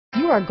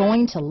are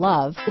going to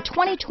love the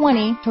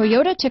 2020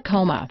 Toyota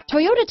Tacoma.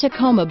 Toyota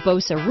Tacoma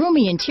boasts a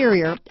roomy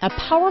interior, a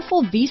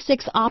powerful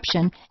V6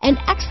 option, and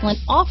excellent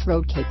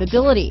off-road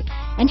capability,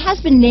 and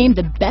has been named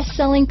the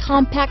best-selling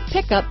compact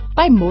pickup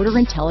by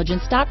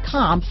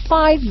MotorIntelligence.com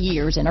 5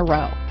 years in a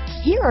row.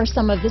 Here are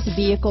some of this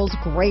vehicle's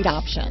great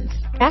options: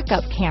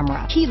 backup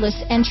camera,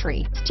 keyless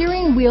entry,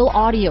 steering wheel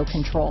audio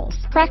controls,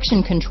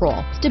 traction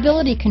control,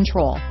 stability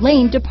control,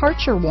 lane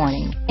departure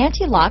warning,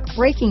 anti-lock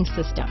braking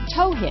system,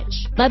 tow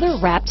hitch,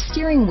 leather-wrapped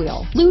steering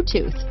wheel,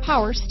 Bluetooth,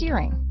 power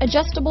steering,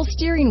 adjustable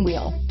steering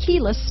wheel,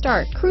 keyless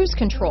start, cruise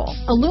control,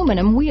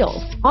 aluminum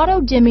wheels,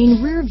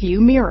 auto-dimming rear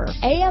view mirror,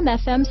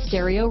 AM/FM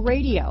stereo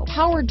radio,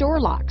 power door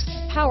locks,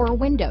 power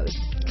windows.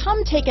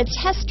 Come take a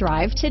test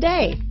drive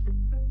today.